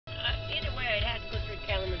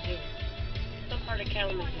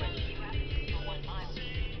Kalamazoo.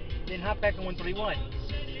 Then hop back on 131.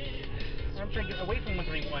 I'm trying to get away from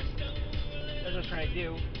 131. That's what I was trying to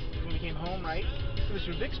do. Because when we came home, right? It was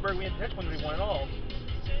through Vicksburg, we didn't touch 131 at all.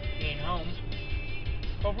 Being home.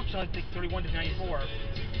 Oh, we're trying to take 31 to 94. What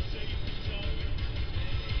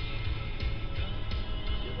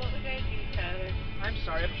we gotta do, Tyler? I'm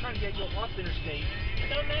sorry, I'm trying to get you off the interstate. It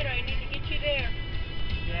don't matter, I need to get you there.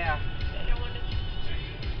 Yeah. I don't want to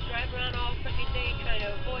drive around all freaking day trying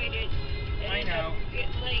to avoid it. And I know. End up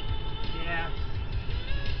getting late. Yeah.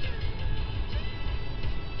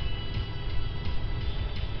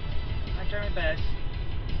 I try my best.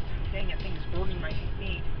 Dang, that thing is burning my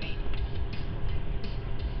feet.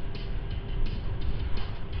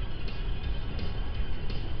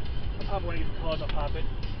 I'll pop one of these calls, I'll pop it.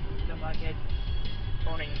 The bucket.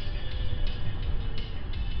 Burning.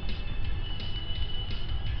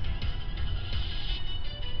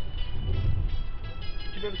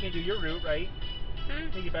 Too bad we can't do your route, right?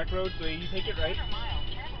 Take it back road, so you take it, right? Turn right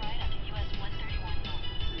onto US 131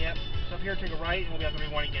 North. Yep. So up here, take a right, and we'll be on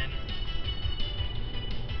 31 again.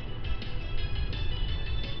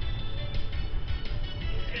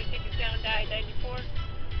 You're gonna take us down to I-94?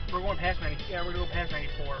 We're going past 90. Yeah, we're gonna go past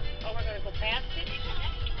 94. Oh, we're gonna go past it?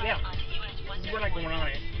 Yeah. Onto US 131 We're not going on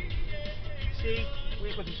it. See? We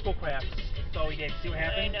just went through Schoolcraft. That's all we did. See what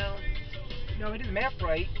happened? I know. No, we did the map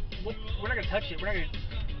right. We're not gonna touch it. We're not gonna.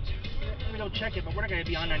 Let me go check it, but we're not gonna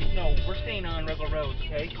be on 90. No, we're staying on regular roads,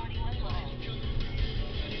 okay? 21 miles.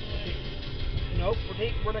 Nope,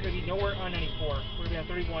 we're not gonna be nowhere on 94. We're gonna be on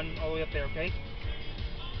 31 all the way up there, okay?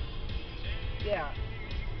 Yeah.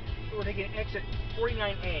 We're taking exit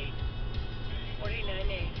 49A.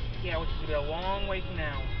 49A. Yeah, which is gonna be a long way from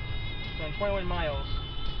now. So in 21 miles.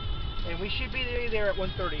 And we should be there at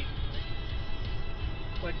 1:30.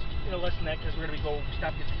 But, less than that because we're gonna go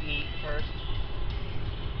stop this to eat first.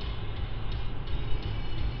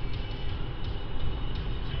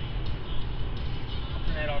 I'll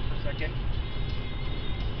turn that off for a second.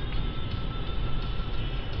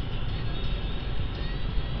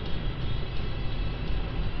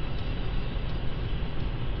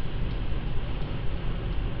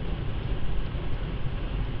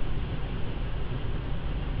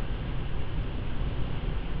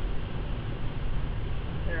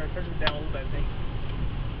 There, it turns it down a little bit, I think.